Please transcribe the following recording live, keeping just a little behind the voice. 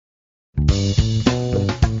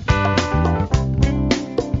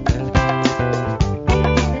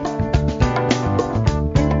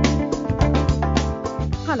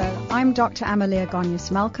I'm Dr. Amaleya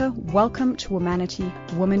Goneos-Malka. Welcome to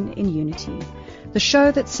Womanity-Women in Unity, the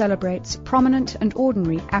show that celebrates prominent and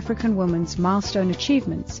ordinary African women's milestone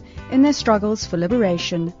achievements in their struggles for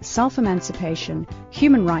liberation, self-emancipation,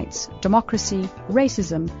 human rights, democracy,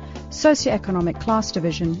 racism, socioeconomic class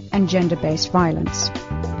division, and gender-based violence.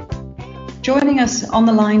 Joining us on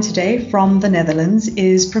the line today from the Netherlands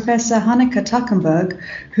is Professor Hanneke Takkenberg,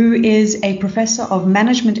 who is a Professor of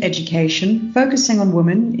Management Education focusing on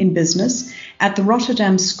women in business at the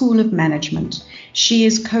Rotterdam School of Management. She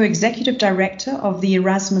is Co-Executive Director of the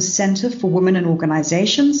Erasmus Centre for Women and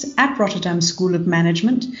Organisations at Rotterdam School of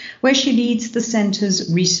Management, where she leads the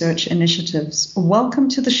Centre's research initiatives. Welcome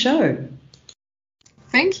to the show.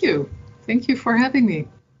 Thank you. Thank you for having me.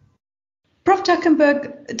 Prof.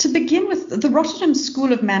 Takkenberg, to begin with, the Rotterdam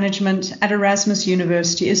School of Management at Erasmus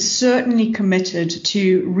University is certainly committed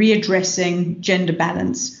to readdressing gender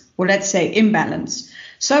balance, or let's say imbalance,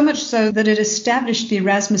 so much so that it established the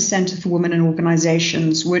Erasmus Centre for Women and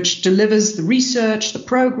Organisations, which delivers the research, the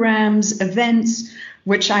programs, events,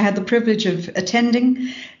 which I had the privilege of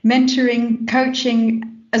attending, mentoring,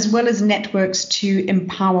 coaching, as well as networks to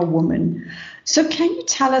empower women. So can you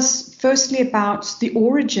tell us firstly about the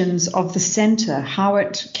origins of the centre, how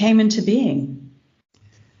it came into being?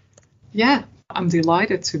 Yeah, I'm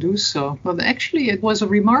delighted to do so. Well, actually, it was a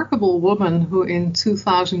remarkable woman who in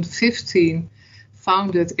 2015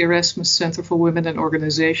 founded Erasmus Centre for Women and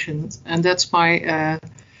Organisations. And that's my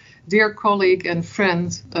dear colleague and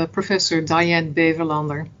friend, Professor Diane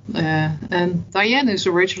Bevelander. And Diane is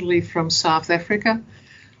originally from South Africa.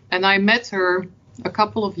 And I met her a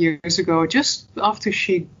couple of years ago, just after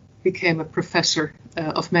she became a professor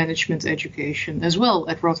of management education as well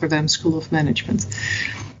at Rotterdam School of Management.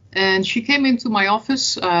 And she came into my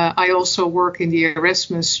office. I also work in the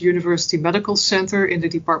Erasmus University Medical Centre in the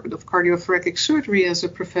Department of Cardio-Thoracic Surgery as a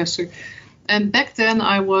professor. And back then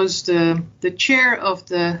I was the chair of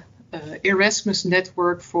the Erasmus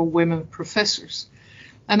Network for Women Professors.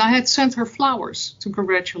 And I had sent her flowers to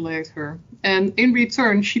congratulate her. And in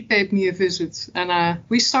return, she paid me a visit. And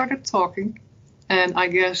we started talking. And I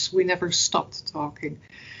guess we never stopped talking.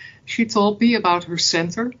 She told me about her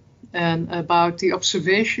center and about the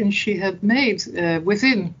observations she had made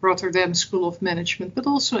within Rotterdam School of Management, but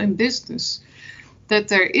also in business, that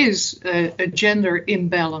there is a gender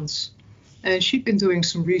imbalance. And she'd been doing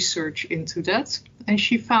some research into that. And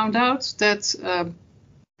she found out that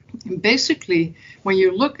basically, when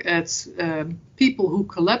you look at people who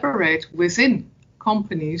collaborate within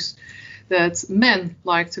companies, that men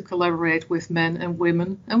like to collaborate with men and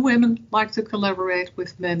women like to collaborate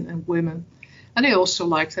with men and women, and they also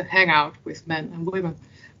like to hang out with men and women.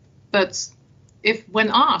 But if, when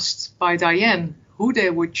asked by Diane who they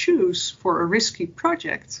would choose for a risky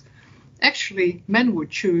project, actually men would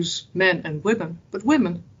choose men and women, but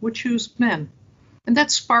women would choose men. And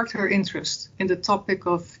that sparked her interest in the topic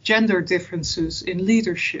of gender differences in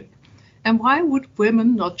leadership. And why would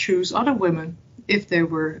women not choose other women if they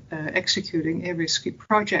were executing a risky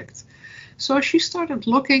project? So she started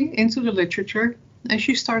looking into the literature and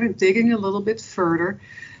she started digging a little bit further.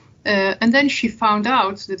 And then she found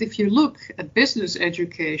out that if you look at business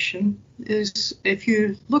education, if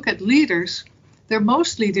you look at leaders, they're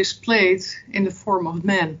mostly displayed in the form of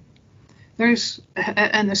men.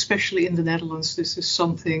 And especially in the Netherlands, this is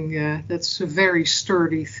something that's a very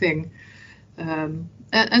sturdy thing.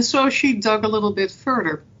 And so she dug a little bit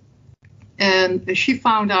further. And she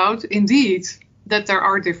found out, indeed, that there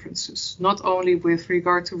are differences, not only with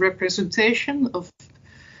regard to representation of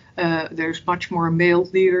there's much more male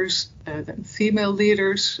leaders than female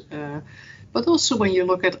leaders, but also when you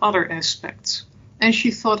look at other aspects. And she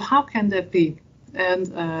thought, how can that be? And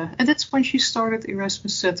that's when she started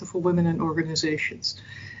Erasmus Centre for Women and Organisations.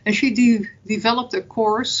 And she developed a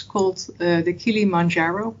course called the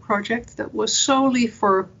Kilimanjaro Project that was solely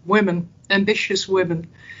for women, ambitious women,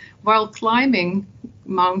 while climbing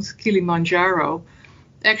Mount Kilimanjaro,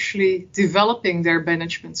 actually developing their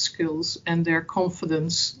management skills and their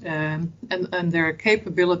confidence and their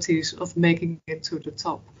capabilities of making it to the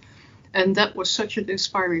top. And that was such an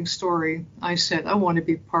inspiring story. I said, I want to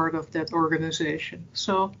be part of that organization.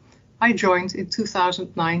 So I joined in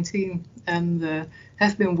 2019 and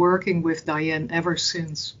have been working with Diane ever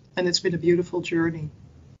since. And it's been a beautiful journey.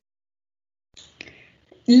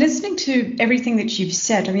 Listening to everything that you've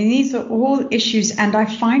said, I mean, these are all issues, and I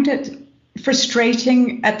find it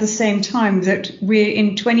frustrating at the same time that we're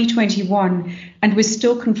in 2021 and we're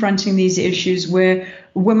still confronting these issues where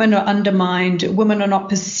women are undermined, women are not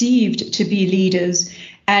perceived to be leaders,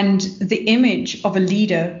 and the image of a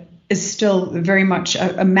leader is still very much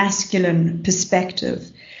a masculine perspective.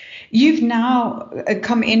 You've now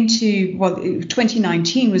come into,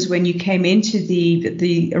 2019 was when you came into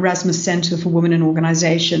the Erasmus Centre for Women in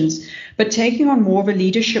Organisations, but taking on more of a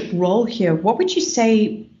leadership role here. What would you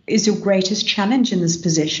say is your greatest challenge in this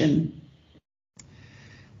position?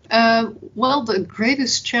 Well, the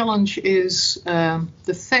greatest challenge is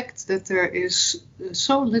the fact that there is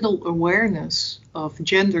so little awareness of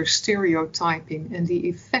gender stereotyping and the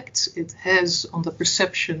effects it has on the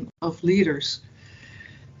perception of leaders.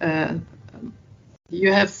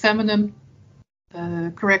 You have feminine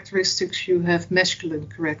characteristics, you have masculine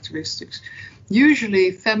characteristics.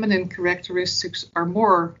 Usually feminine characteristics are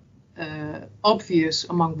more obvious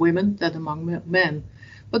among women than among men,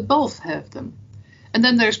 but both have them. And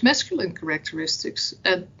then there's masculine characteristics,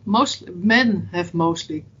 and men have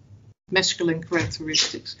mostly masculine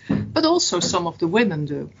characteristics, but also some of the women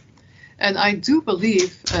do. And I do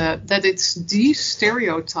believe that it's these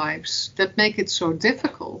stereotypes that make it so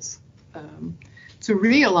difficult to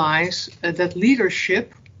realize that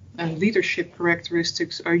leadership and leadership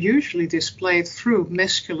characteristics are usually displayed through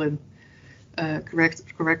masculine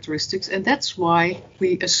characteristics, and that's why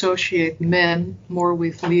we associate men more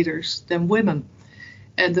with leaders than women.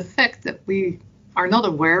 And the fact that we are not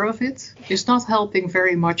aware of it is not helping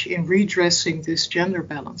very much in redressing this gender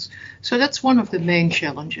balance. So that's one of the main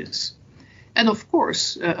challenges. And of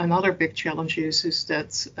course, another big challenge is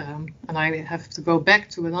that, and I have to go back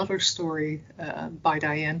to another story by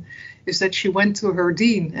Diane, is that she went to her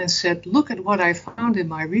dean and said, look at what I found in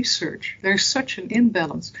my research. There's such an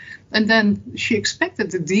imbalance. And then she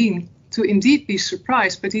expected the dean to indeed be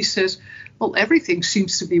surprised, but he says, well, everything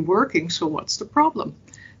seems to be working, so what's the problem?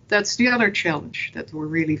 That's the other challenge that we're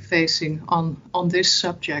really facing on this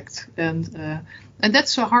subject. And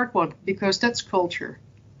that's a hard one, because that's culture.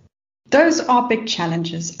 Those are big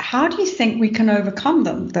challenges. How do you think we can overcome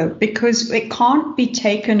them, though? Because it can't be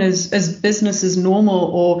taken as business as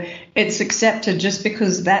normal, or it's accepted just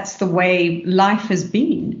because that's the way life has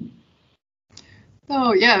been.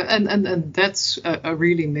 Oh, yeah, and that's a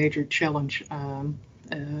really major challenge.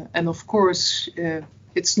 And of course,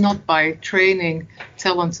 it's not by training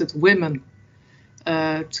talented women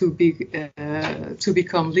to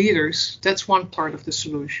become leaders. That's one part of the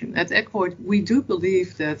solution. At ECWO, we do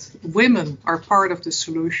believe that women are part of the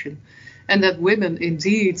solution, and that women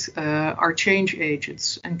indeed are change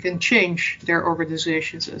agents and can change their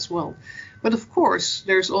organizations as well. But of course,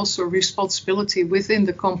 there's also responsibility within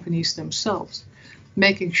the companies themselves,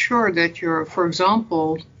 making sure that for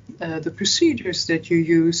example, the procedures that you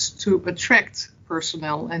use to attract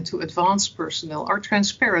personnel and to advance personnel are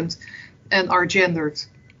transparent and are gendered.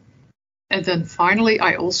 And then finally,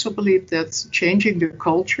 I also believe that changing the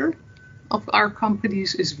culture of our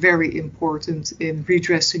companies is very important in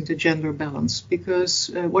redressing the gender balance, because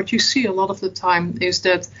what you see a lot of the time is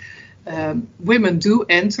that women do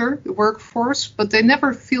enter the workforce, but they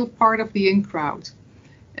never feel part of the in crowd.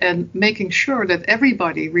 And making sure that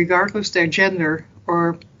everybody, regardless their gender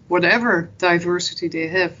or whatever diversity they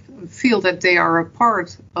have, feel that they are a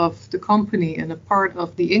part of the company and a part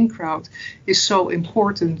of the in crowd is so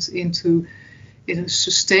important in a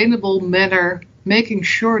sustainable manner, making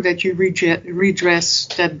sure that you redress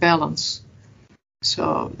that balance.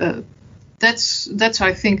 So that's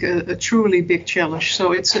I think a truly big challenge.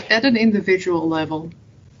 So it's at an individual level,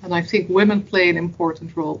 and I think women play an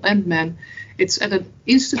important role, and men. It's at an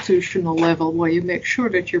institutional level where you make sure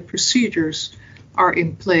that your procedures are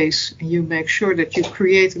in place and you make sure that you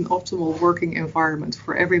create an optimal working environment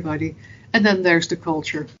for everybody. And then there's the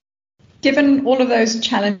culture. Given all of those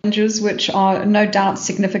challenges, which are no doubt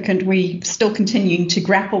significant, we still continuing to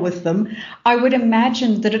grapple with them, I would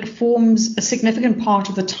imagine that it forms a significant part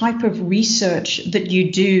of the type of research that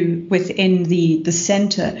you do within the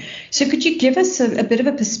centre. So could you give us a bit of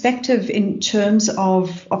a perspective in terms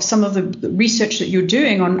of some of the research that you're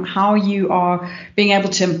doing on how you are being able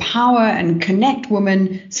to empower and connect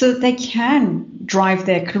women so that they can drive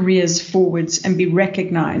their careers forwards and be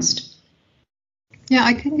recognised? Yeah,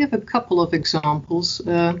 I can give a couple of examples.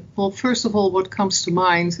 Well, first of all, what comes to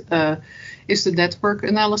mind is the network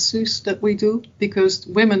analysis that we do, because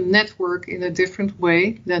women network in a different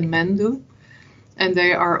way than men do. And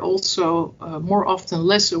they are also more often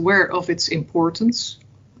less aware of its importance.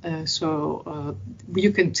 So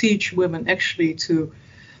you can teach women actually to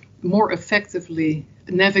more effectively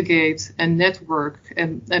navigate and network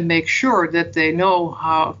and make sure that they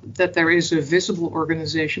know that there is a visible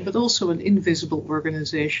organization, but also an invisible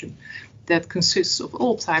organization that consists of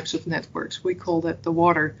all types of networks. We call that the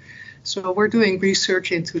water. So we're doing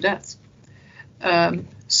research into that.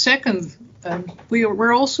 Second,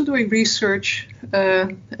 we're also doing research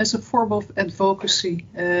as a form of advocacy,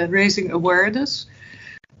 raising awareness.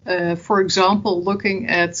 For example, looking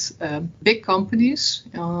at big companies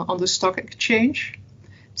on the stock exchange,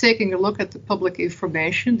 taking a look at the public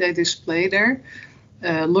information they display there,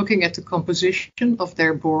 looking at the composition of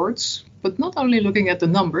their boards, but not only looking at the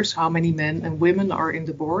numbers, how many men and women are in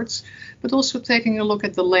the boards, but also taking a look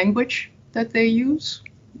at the language that they use.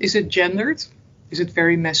 Is it gendered? Is it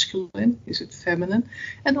very masculine? Is it feminine?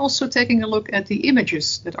 And also taking a look at the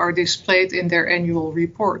images that are displayed in their annual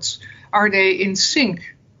reports. Are they in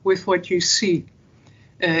sync with what you see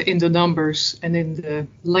in the numbers and in the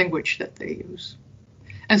language that they use?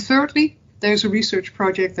 And thirdly, there's a research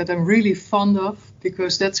project that I'm really fond of,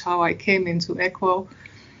 because that's how I came into ECWO.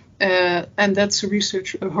 And that's a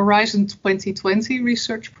Horizon 2020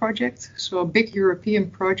 research project, so a big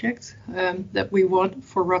European project that we won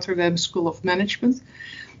for Rotterdam School of Management.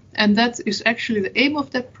 And that is actually, the aim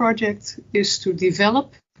of that project is to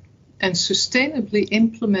develop and sustainably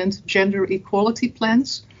implement gender equality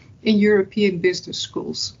plans in European business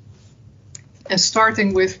schools. And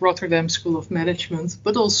starting with Rotterdam School of Management,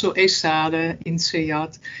 but also ESADE,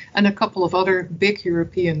 INSEAD, and a couple of other big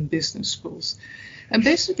European business schools. And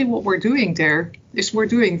basically what we're doing there is we're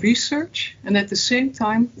doing research, and at the same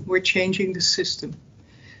time we're changing the system.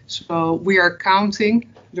 So we are counting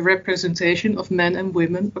the representation of men and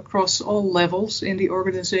women across all levels in the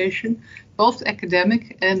organization, both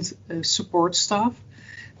academic and support staff.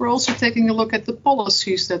 We're also taking a look at the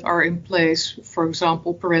policies that are in place, for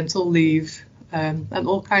example, parental leave, and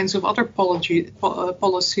all kinds of other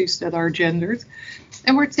policies that are gendered.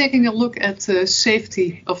 And we're taking a look at the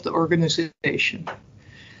safety of the organization,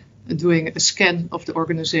 doing a scan of the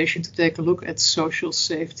organization to take a look at social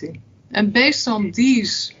safety. And based on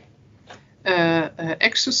these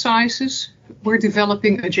exercises, we're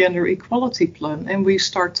developing a gender equality plan, and we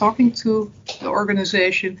start talking to the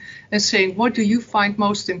organization and saying, what do you find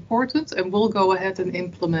most important? And we'll go ahead and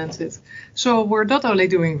implement it. So we're not only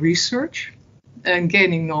doing research and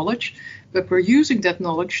gaining knowledge, but we're using that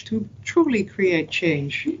knowledge to truly create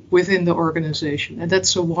change within the organization. And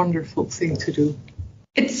that's a wonderful thing to do.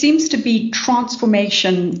 It seems to be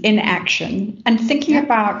transformation in action. And thinking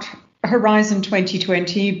about Horizon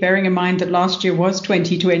 2020, bearing in mind that last year was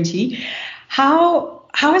 2020, how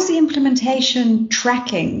is the implementation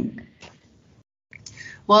tracking?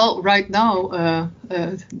 Well, right now,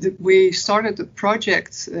 we started the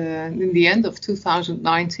project in the end of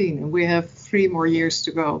 2019, and we have 3 more years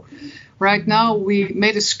to go. Right now, we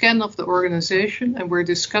made a scan of the organization, and we're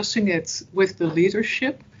discussing it with the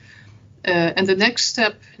leadership. And the next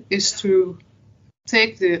step is to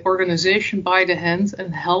take the organization by the hand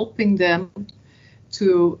and helping them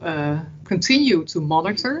to continue to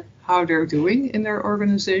monitor how they're doing in their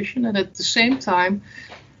organization, and at the same time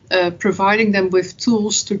providing them with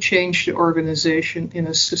tools to change the organization in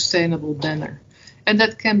a sustainable manner. And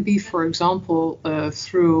that can be, for example,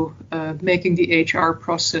 through making the HR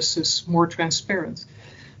processes more transparent.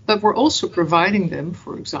 But we're also providing them,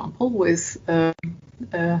 for example, with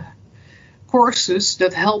courses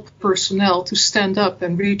that help personnel to stand up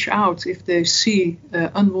and reach out if they see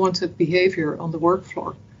unwanted behavior on the work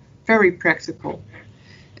floor. Very practical.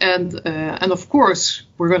 And of course,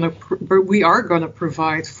 we are going to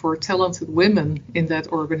provide for talented women in that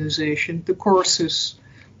organization the courses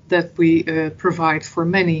that we provide for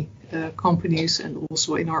many companies, and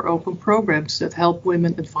also in our open programs that help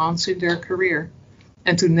women advance in their career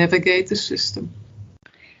and to navigate the system.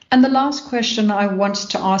 And the last question I wanted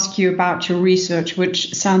to ask you about your research,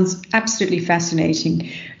 which sounds absolutely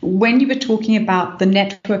fascinating. When you were talking about the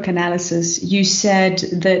network analysis, you said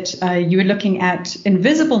that you were looking at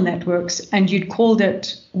invisible networks and you'd called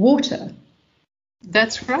it water.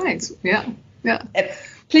 That's right. Yeah.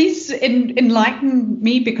 Please enlighten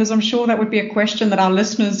me, because I'm sure that would be a question that our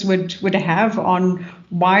listeners would have on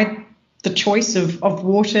why the choice of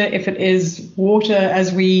water, if it is water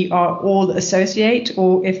as we are all associate,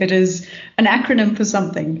 or if it is an acronym for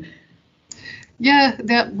something. Yeah,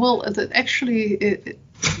 actually,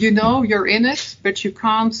 you're in it, but you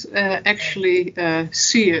can't actually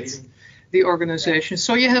see it, the organization.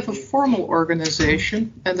 So you have a formal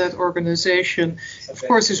organization, and that organization, of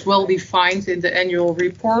course, is well defined in the annual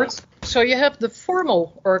report. So you have the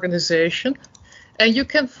formal organization, and you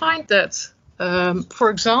can find that.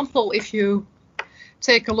 For example, if you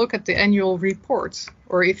take a look at the annual report,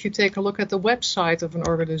 or if you take a look at the website of an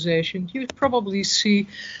organization, you probably see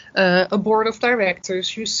a board of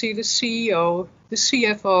directors, you see the CEO, the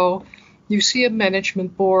CFO, you see a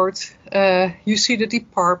management board, you see the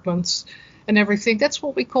departments, and everything. That's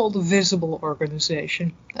what we call the visible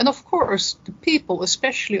organization. And of course, the people,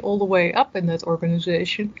 especially all the way up in that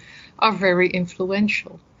organization, are very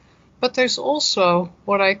influential. But there's also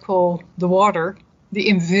what I call the water, the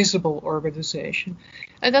invisible organization.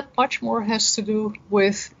 And that much more has to do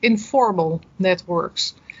with informal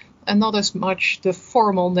networks and not as much the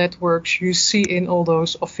formal networks you see in all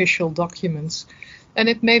those official documents. And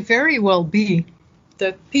it may very well be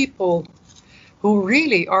that people who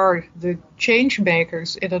really are the change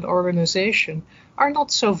makers in an organization are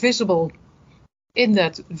not so visible in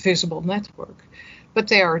that visible network, but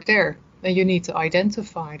they are there and you need to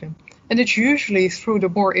identify them. And it's usually through the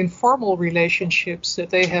more informal relationships that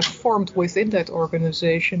they have formed within that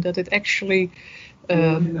organization that it actually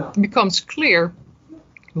becomes clear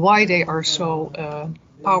why they are so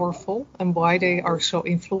powerful and why they are so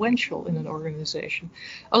influential in an organization.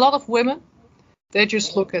 A lot of women, they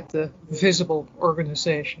just look at the visible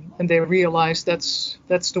organization and they realize that's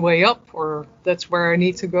the way up or that's where I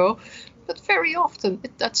need to go. But very often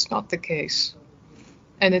that's not the case.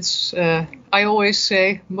 And it's, I always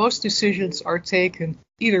say, most decisions are taken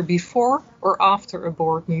either before or after a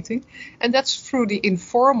board meeting. And that's through the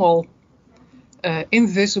informal,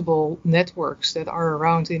 invisible networks that are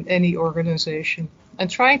around in any organization.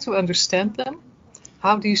 And trying to understand them,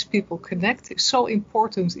 how these people connect, is so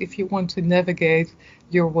important if you want to navigate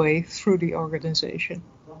your way through the organization.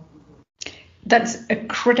 That's a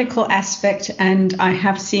critical aspect, and I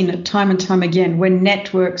have seen it time and time again when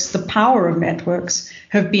networks, the power of networks,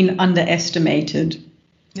 have been underestimated.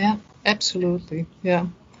 Yeah, absolutely. Yeah.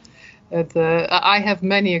 I have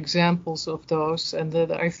many examples of those, and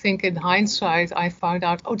I think in hindsight I found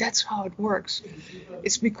out, oh, that's how it works.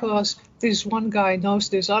 It's because this one guy knows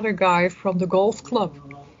this other guy from the golf club,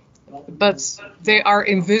 but they are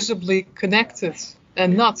invisibly connected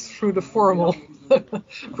and not through the formal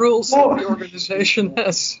rules that the organization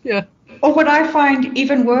has. Yeah. Or what I find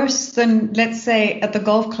even worse than, let's say, at the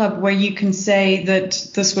golf club where you can say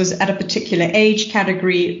that this was at a particular age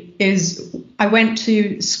category is I went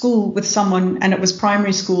to school with someone and it was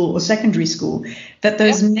primary school or secondary school, that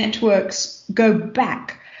those networks go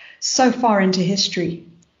back so far into history.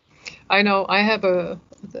 I know.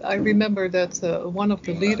 I remember that one of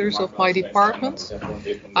the leaders of my department,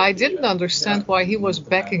 I didn't understand why he was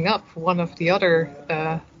backing up one of the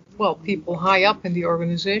other people high up in the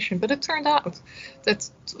organization. But it turned out that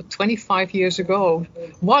 25 years ago,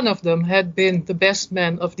 one of them had been the best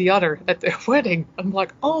man of the other at their wedding. I'm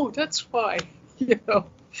like, oh, that's why,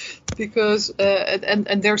 because,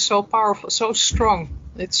 and they're so powerful, so strong.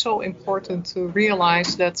 It's so important to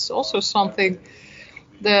realize that's also something,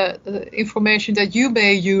 the information that you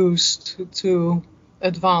may use to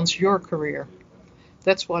advance your career.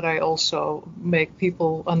 That's what I also make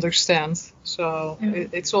people understand. So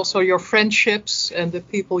it's also your friendships and the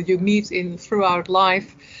people you meet throughout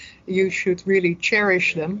life. You should really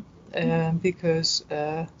cherish them because,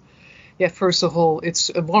 first of all, it's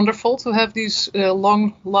wonderful to have these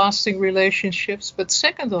long-lasting relationships. But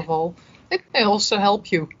second of all, it may also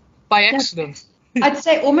help you by accident. I'd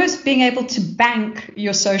say almost being able to bank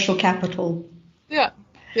your social capital. Yeah.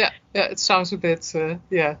 It sounds a bit,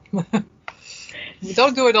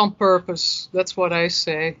 Don't do it on purpose. That's what I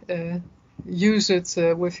say. Use it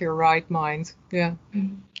with your right mind. Yeah.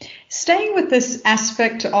 Staying with this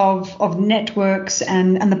aspect of networks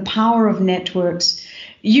and the power of networks,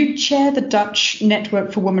 you chair the Dutch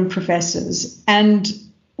Network for Women Professors. And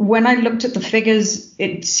when I looked at the figures,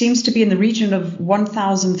 it seems to be in the region of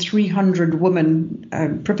 1,300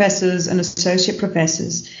 women professors and associate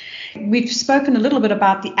professors. We've spoken a little bit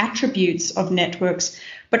about the attributes of networks,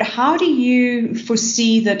 but how do you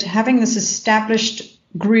foresee that having this established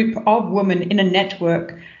group of women in a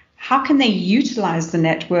network, how can they utilize the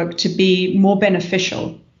network to be more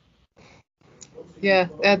beneficial? Yeah,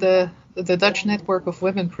 the Dutch Network of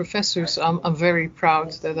Women Professors, I'm very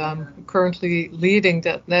proud that I'm currently leading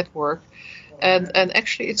that network. And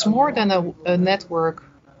actually, it's more than a network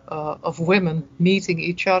of women meeting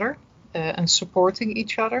each other and supporting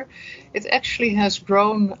each other. It actually has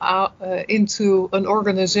grown into an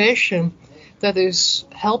organization that is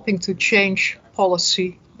helping to change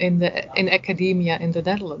policy in academia in the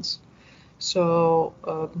Netherlands. So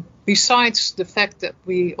besides the fact that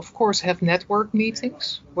we, of course, have network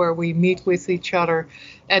meetings where we meet with each other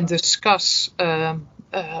and discuss,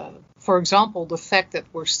 for example, the fact that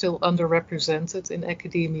we're still underrepresented in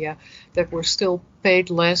academia, that we're still paid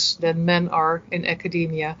less than men are in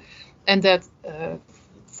academia, and that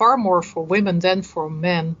far more for women than for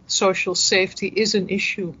men, social safety is an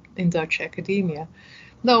issue in Dutch academia.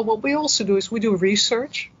 No, what we also do is we do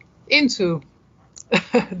research into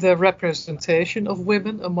the representation of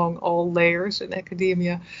women among all layers in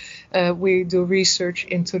academia. We do research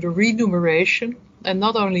into the remuneration, and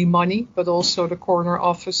not only money, but also the corner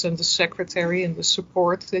office and the secretary and the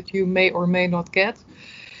support that you may or may not get.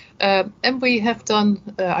 And we have done,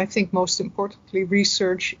 I think most importantly,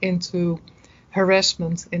 research into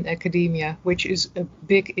harassment in academia, which is a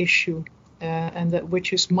big issue, and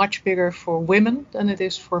which is much bigger for women than it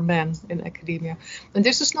is for men in academia. And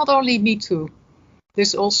this is not only Me Too.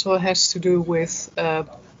 This also has to do with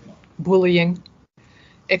bullying,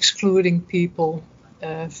 excluding people,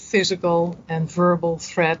 physical and verbal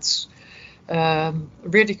threats,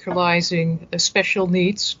 ridiculizing special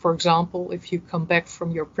needs. For example, if you come back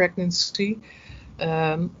from your pregnancy,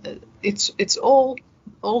 it's all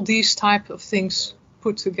these type of things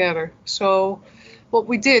put together. So what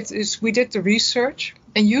we did is we did the research,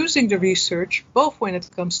 and using the research, both when it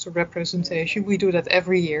comes to representation, we do that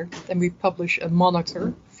every year, and we publish a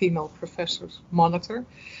monitor, female professors monitor,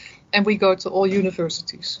 and we go to all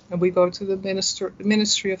universities, and we go to the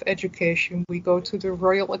Ministry of Education, we go to the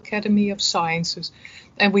Royal Academy of Sciences,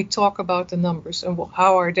 and we talk about the numbers and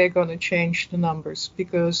how are they going to change the numbers,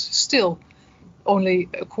 because still only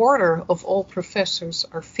a quarter of all professors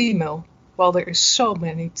are female, while there is so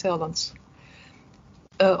many talents.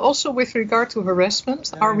 Also, with regard to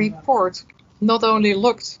harassment, our report not only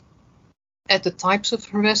looked at the types of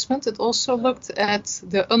harassment, it also looked at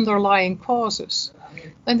the underlying causes.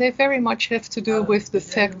 And they very much have to do with the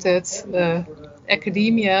fact that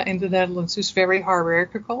academia in the Netherlands is very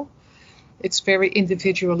hierarchical. It's very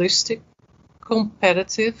individualistic,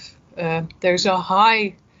 competitive. There's a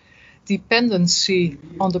high dependency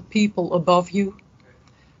on the people above you.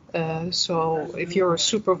 So if you're a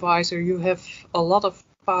supervisor, you have a lot of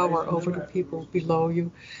power over the people below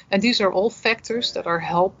you. And these are all factors that are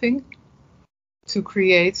helping to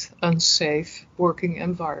create unsafe working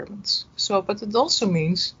environments. So, but it also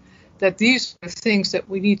means that these are things that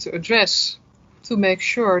we need to address to make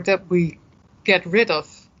sure that we get rid of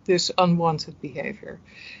this unwanted behavior.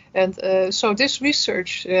 And so this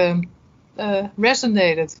research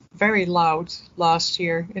resonated very loud last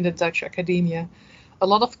year in the Dutch academia. A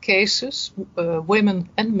lot of cases, women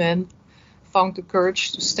and men found the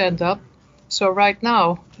courage to stand up. So right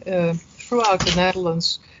now, throughout the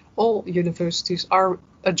Netherlands, all universities are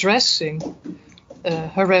addressing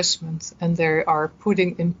harassment, and they are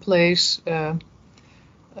putting in place,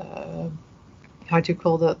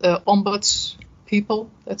 ombuds people,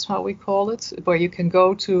 that's how we call it, where you can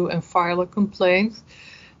go to and file a complaint.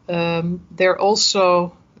 They're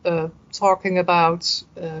also talking about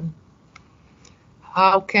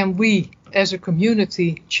how can we, as a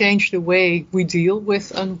community, change the way we deal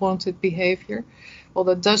with unwanted behavior? Well,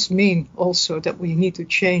 that does mean also that we need to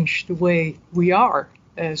change the way we are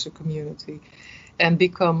as a community and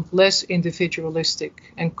become less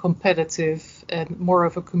individualistic and competitive and more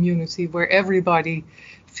of a community where everybody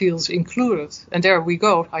feels included. And there we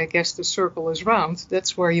go. I guess the circle is round.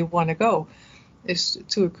 That's where you want to go, is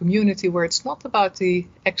to a community where it's not about the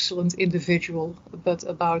excellent individual, but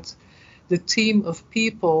about the team of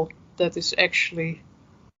people that is actually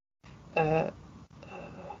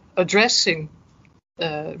addressing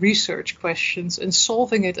research questions and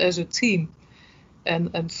solving it as a team,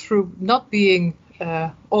 and through not being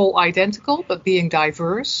all identical but being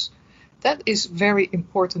diverse. That is a very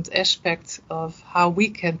important aspect of how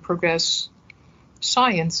we can progress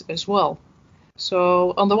science as well.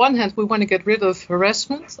 So on the one hand, we want to get rid of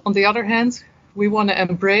harassment. On the other hand, we want to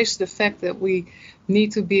embrace the fact that we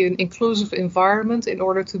need to be an inclusive environment in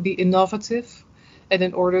order to be innovative and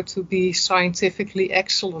in order to be scientifically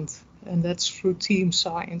excellent. And that's through team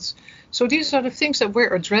science. So these are the things that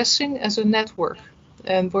we're addressing as a network.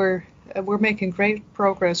 And we're making great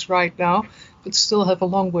progress right now, but still have a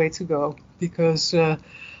long way to go. Because,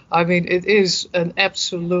 it is an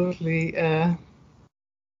absolutely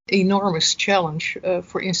enormous challenge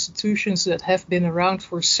for institutions that have been around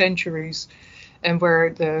for centuries, and where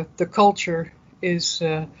the culture is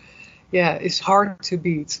hard to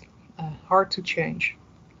beat, hard to change.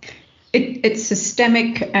 It's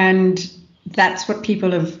systemic, and that's what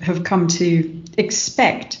people have come to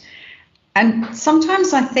expect. And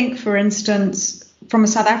sometimes I think, for instance, from a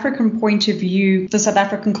South African point of view, the South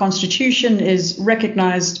African Constitution is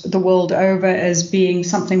recognized the world over as being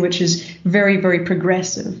something which is very, very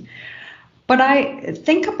progressive. But I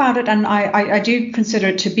think about it, and I do consider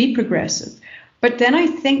it to be progressive. But then I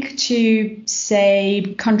think to,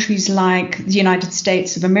 say, countries like the United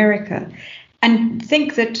States of America, and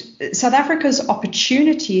think that South Africa's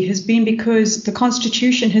opportunity has been because the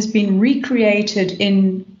Constitution has been recreated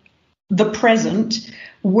in the present,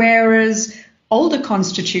 whereas older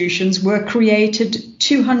constitutions were created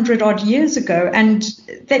 200 odd years ago, and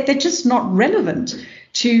they're just not relevant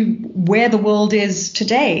to where the world is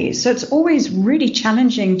today. So it's always really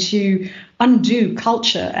challenging to undo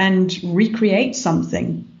culture and recreate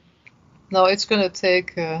something. No, it's going to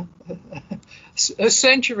take a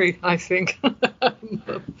century, I think.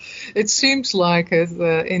 It seems like it,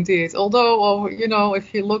 indeed. Although,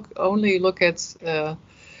 if you look at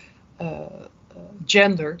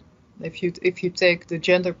gender, if you take the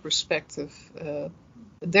gender perspective,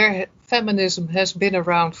 feminism has been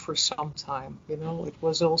around for some time. It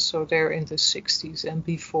was also there in the 60s and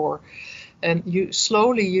before, and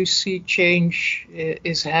you see change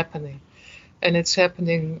is happening, and it's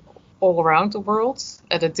happening all around the world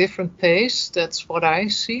at a different pace. That's what I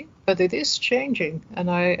see, but it is changing, and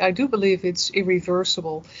I do believe it's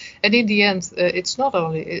irreversible. And in the end, it's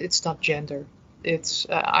not gender. It's,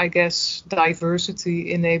 I guess,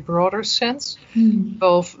 diversity in a broader sense,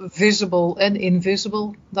 both visible and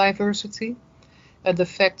invisible diversity, and the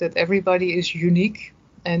fact that everybody is unique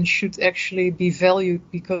and should actually be valued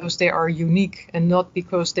because they are unique and not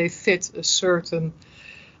because they fit a certain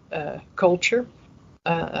culture.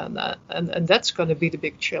 And that's going to be the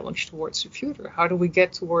big challenge towards the future. How do we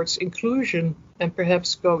get towards inclusion and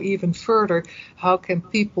perhaps go even further? How can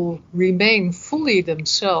people remain fully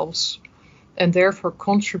themselves and therefore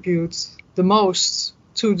contribute the most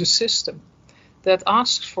to the system that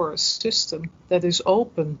asks for a system that is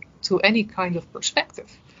open to any kind of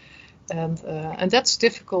perspective? And that's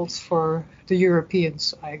difficult for the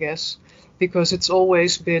Europeans, I guess, because it's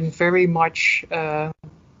always been very much,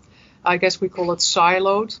 I guess we call it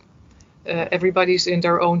siloed. Everybody's in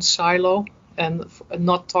their own silo and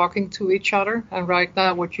not talking to each other. And right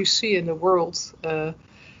now, what you see in the world, the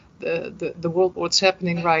world, what's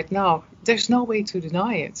happening right now, there's no way to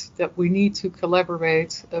deny it, that we need to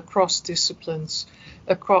collaborate across disciplines,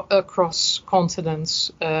 across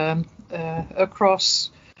continents,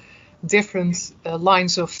 across different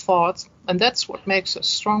lines of thought. And that's what makes us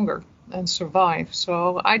stronger and survive.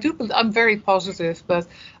 So I'm very positive, but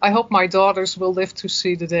I hope my daughters will live to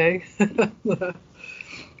see the day.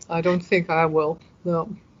 I don't think I will, no.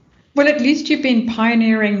 Well, at least you've been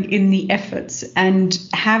pioneering in the efforts, and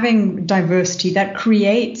having diversity that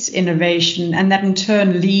creates innovation, and that in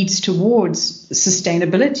turn leads towards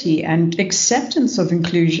sustainability and acceptance of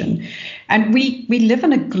inclusion. And we live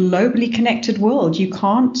in a globally connected world. You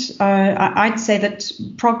can't, I'd say that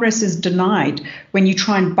progress is denied when you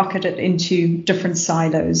try and bucket it into different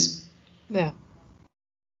silos. Yeah,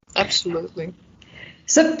 absolutely.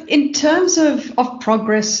 So in terms of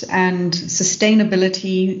progress and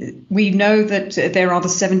sustainability, we know that there are the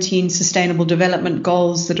 17 Sustainable Development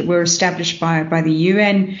Goals that were established by the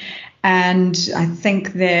UN. And I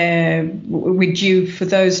think we're due for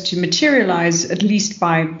those to materialize at least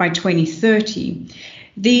by 2030.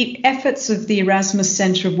 The efforts of the Erasmus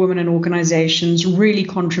Centre of Women and Organisations really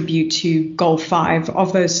contribute to Goal 5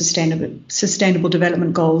 of those Sustainable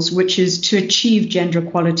Development Goals, which is to achieve gender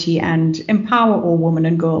equality and empower all women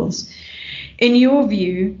and girls. In your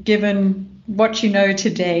view, given what you know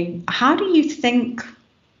today, how do you think,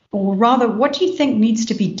 or rather, what do you think needs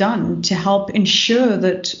to be done to help ensure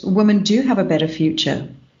that women do have a better future?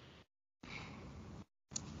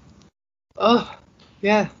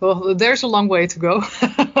 Yeah, well, there's a long way to go.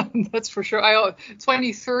 That's for sure.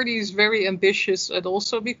 2030 is very ambitious, and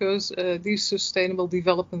also because these sustainable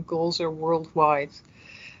development goals are worldwide.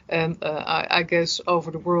 And I guess over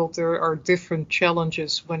the world there are different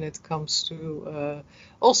challenges when it comes to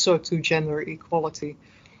also to gender equality.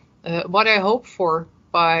 What I hope for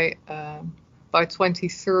by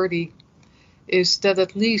 2030 is that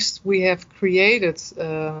at least we have created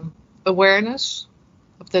awareness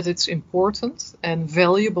that it's important and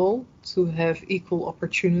valuable to have equal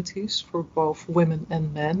opportunities for both women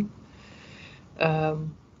and men.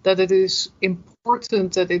 That it is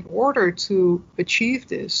important that in order to achieve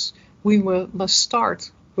this, we must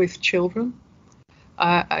start with children.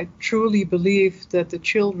 I truly believe that the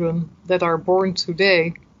children that are born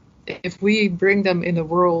today, if we bring them in a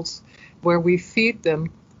world where we feed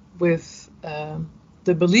them with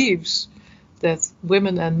the beliefs that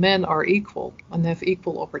women and men are equal and have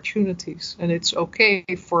equal opportunities, and it's okay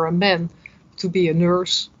for a man to be a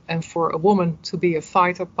nurse and for a woman to be a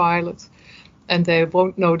fighter pilot, and they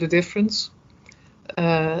won't know the difference,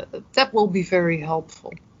 that will be very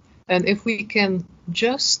helpful. And if we can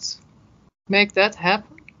just make that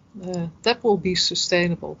happen, that will be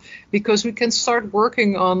sustainable, because we can start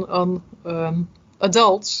working on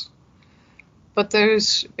adults But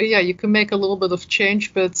you can make a little bit of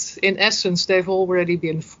change, but in essence, they've already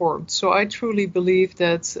been formed. So I truly believe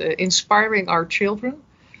that inspiring our children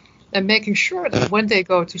and making sure that when they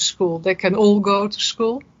go to school, they can all go to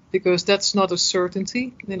school, because that's not a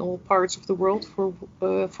certainty in all parts of the world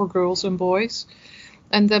for girls and boys.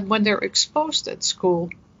 And then when they're exposed at school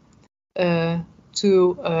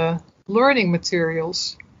to learning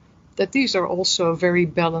materials, that these are also very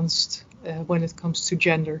balanced when it comes to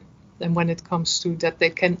gender, and when it comes to that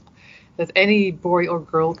any boy or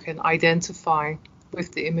girl can identify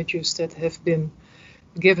with the images that have been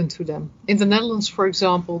given to them. In the Netherlands, for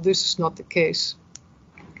example, this is not the case.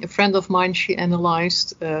 A friend of mine, she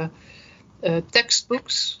analyzed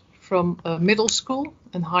textbooks from middle school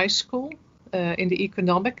and high school in the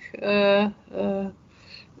economic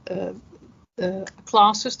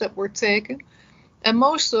classes that were taken. And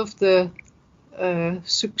most of the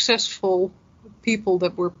successful people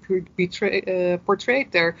that were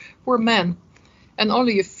portrayed there were men, and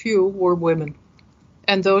only a few were women.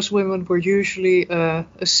 And those women were usually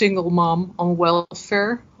a single mom on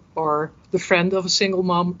welfare, or the friend of a single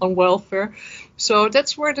mom on welfare. So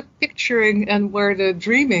that's where the picturing and where the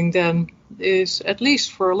dreaming then is, at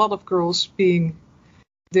least for a lot of girls, being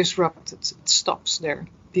disrupted. It stops there,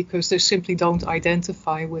 because they simply don't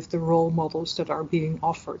identify with the role models that are being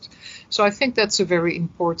offered. So I think that's a very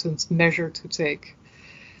important measure to take.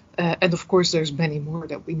 And of course, there's many more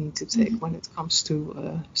that we need to take when it comes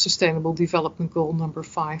to Sustainable Development Goal number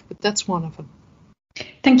 5, but that's one of them.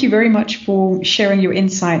 Thank you very much for sharing your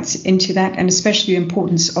insights into that, and especially the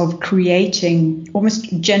importance of creating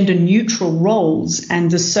almost gender neutral roles and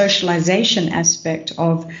the socialization aspect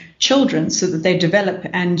of children so that they develop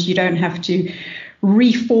and you don't have to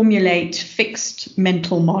reformulate fixed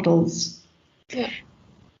mental models. Yeah.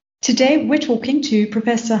 Today, we're talking to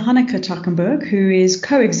Professor Hanneke Takkenberg, who is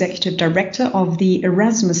Co-Executive Director of the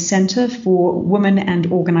Erasmus Centre for Women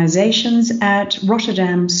and Organisations at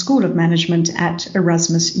Rotterdam School of Management at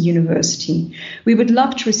Erasmus University. We would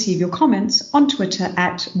love to receive your comments on Twitter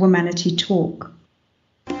at Womanity-Talk.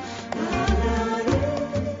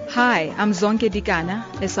 Hi, I'm Zonke Dikana,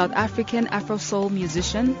 a South African Afro-soul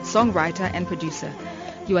musician, songwriter and producer.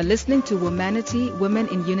 You are listening to Womanity-Women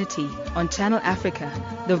in Unity on Channel Africa,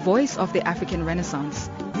 the voice of the African Renaissance.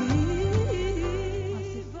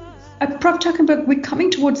 Prof. Takkenberg, we're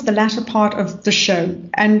coming towards the latter part of the show,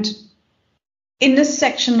 and in this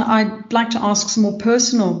section, I'd like to ask some more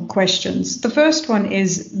personal questions. The first one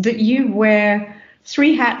is that you wear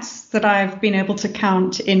 3 hats that I've been able to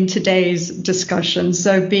count in today's discussion.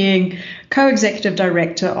 So being Co-Executive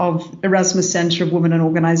Director of Erasmus Centre of Women and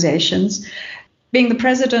Organisations, being the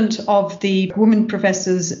president of the Women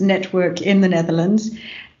Professors Network in the Netherlands,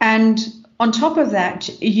 and on top of that,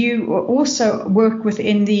 you also work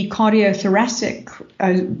within the cardiothoracic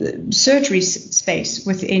surgery space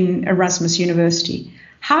within Erasmus University.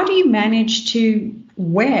 How do you manage to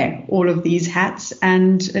wear all of these hats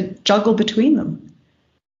and juggle between them?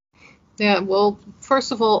 Yeah, well,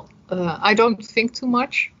 first of all, I don't think too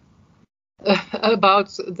much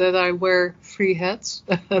about that I wear 3 hats.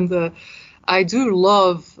 And I do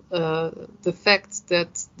love the fact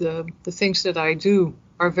that the things that I do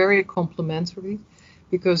are very complementary,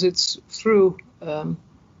 because it's through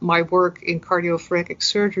my work in cardiothoracic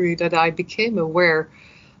surgery that I became aware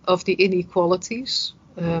of the inequalities,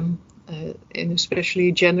 and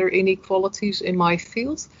especially gender inequalities in my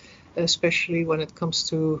field, especially when it comes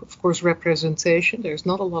to, of course, representation. There's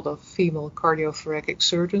not a lot of female cardiothoracic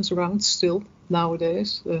surgeons around still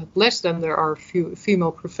nowadays, less than there are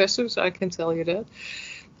female professors, I can tell you that.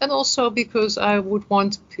 And also because I would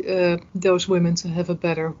want those women to have a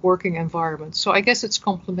better working environment. So I guess it's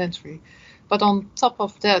complementary. But on top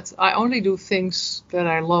of that, I only do things that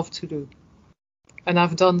I love to do. And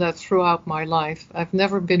I've done that throughout my life. I've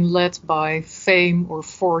never been led by fame or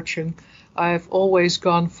fortune. I've always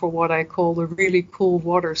gone for what I call the really cool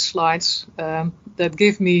water slides that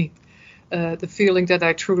give me the feeling that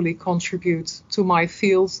I truly contribute to my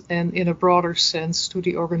field and in a broader sense to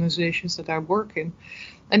the organizations that I work in.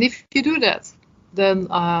 And if you do that, then,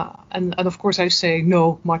 and of course I say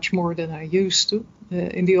no much more than I used to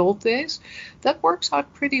in the old days, that works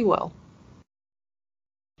out pretty well.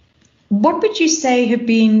 What would you say have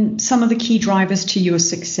been some of the key drivers to your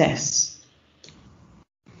success?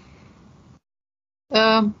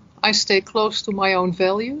 I stay close to my own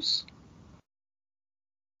values.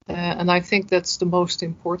 And I think that's the most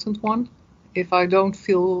important one. If I don't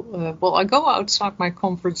feel, I go outside my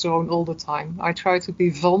comfort zone all the time. I try to be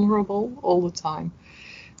vulnerable all the time.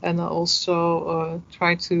 And I also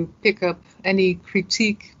try to pick up any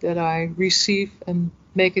critique that I receive and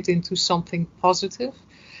make it into something positive.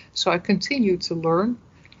 So I continue to learn.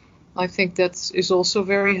 I think that is also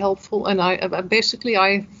very helpful. And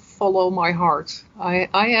I follow my heart. I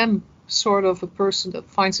am sort of a person that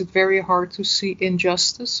finds it very hard to see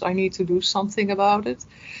injustice. I need to do something about it.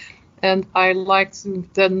 And I like to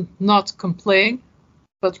then not complain,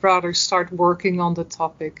 but rather start working on the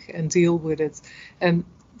topic and deal with it and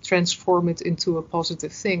transform it into a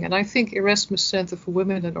positive thing. And I think Erasmus Centre for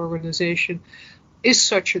Women and Organization is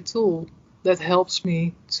such a tool that helps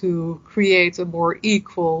me to create a more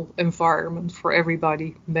equal environment for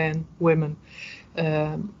everybody, men, women,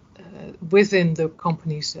 within the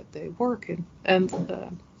companies that they work in. And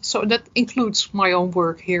so that includes my own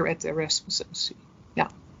work here at the Erasmus MC. Yeah.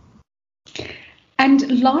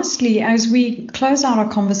 And lastly, as we close out our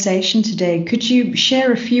conversation today, could you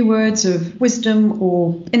share a few words of wisdom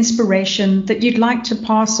or inspiration that you'd like to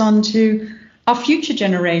pass on to our future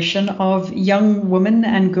generation of young women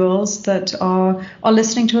and girls that are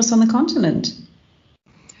listening to us on the continent?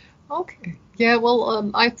 Okay. Yeah,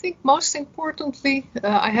 well, I think most importantly,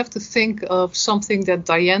 I have to think of something that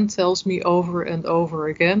Diane tells me over and over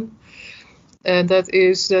again. And that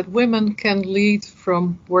is that women can lead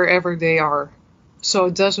from wherever they are. So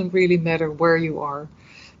it doesn't really matter where you are,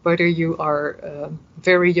 whether you are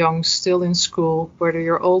very young, still in school, whether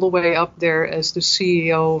you're all the way up there as the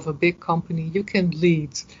CEO of a big company, you can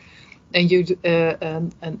lead.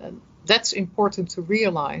 And that's important to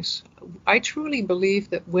realize. I truly believe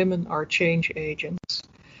that women are change agents.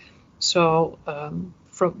 So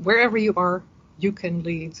from wherever you are, you can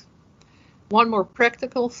lead. One more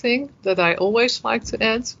practical thing that I always like to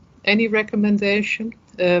add, any recommendation,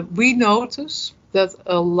 we notice that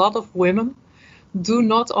a lot of women do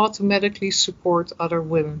not automatically support other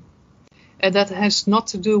women. And that has not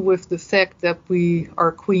to do with the fact that we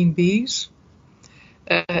are queen bees.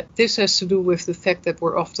 This has to do with the fact that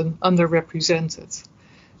we're often underrepresented.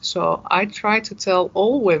 So I try to tell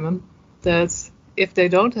all women that if they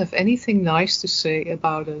don't have anything nice to say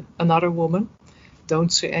about another woman,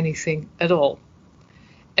 don't say anything at all.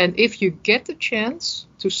 And if you get the chance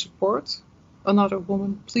to support another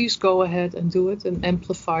woman, please go ahead and do it and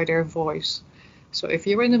amplify their voice. So if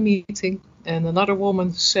you're in a meeting and another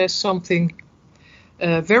woman says something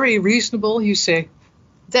very reasonable, you say,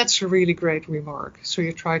 that's a really great remark. So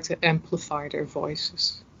you try to amplify their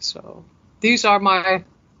voices. So these are my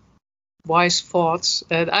wise thoughts,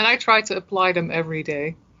 and I try to apply them every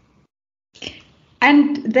day.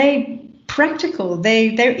 And they're practical.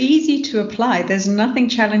 They're easy to apply. There's nothing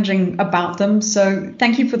challenging about them. So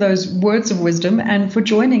thank you for those words of wisdom and for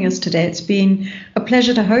joining us today. It's been a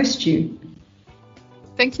pleasure to host you.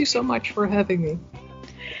 Thank you so much for having me.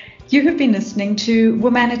 You have been listening to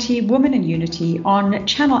Womanity-Women in Unity on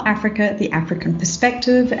Channel Africa, The African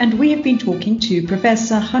Perspective, and we have been talking to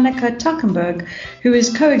Professor Hanneke Takkenberg, who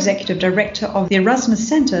is Co-Executive Director of the Erasmus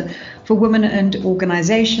Centre for Women and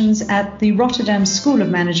Organisations at the Rotterdam School of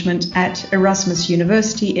Management at Erasmus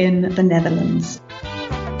University in the Netherlands.